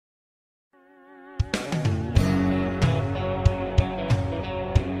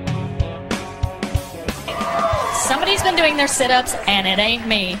Nobody's been doing their sit-ups, and it ain't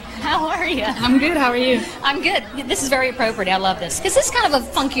me. How are you? I'm good. How are you? I'm good. This is very appropriate. I love this. Because this is kind of a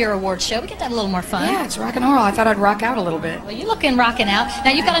funkier award show. We get to have a little more fun. Yeah, it's rock and roll. I thought I'd rock out a little bit. Well, you're looking rocking out.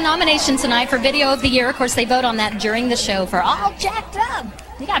 Now, you've got a nomination tonight for Video of the Year. Of course, they vote on that during the show for All Jacked Up.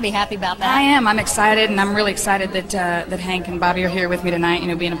 You got to be happy about that. I am. I'm excited, and I'm really excited that Hank and Bobby are here with me tonight,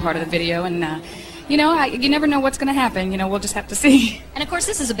 being a part of the video. And, you never know what's going to happen. We'll just have to see. And, of course,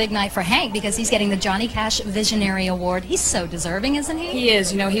 this is a big night for Hank because he's getting the Johnny Cash Visionary Award. He's so deserving, isn't he? He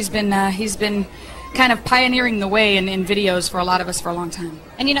is. He's been kind of pioneering the way in videos for a lot of us for a long time.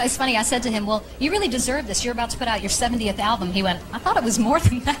 And, it's funny. I said to him, well, you really deserve this. You're about to put out your 70th album. He went, I thought it was more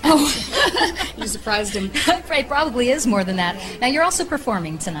than that. Oh, you surprised him. It probably is more than that. Now, you're also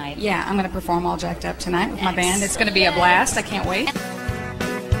performing tonight. Yeah, I'm going to perform All Jacked Up tonight with my band. It's going to be a blast. I can't wait.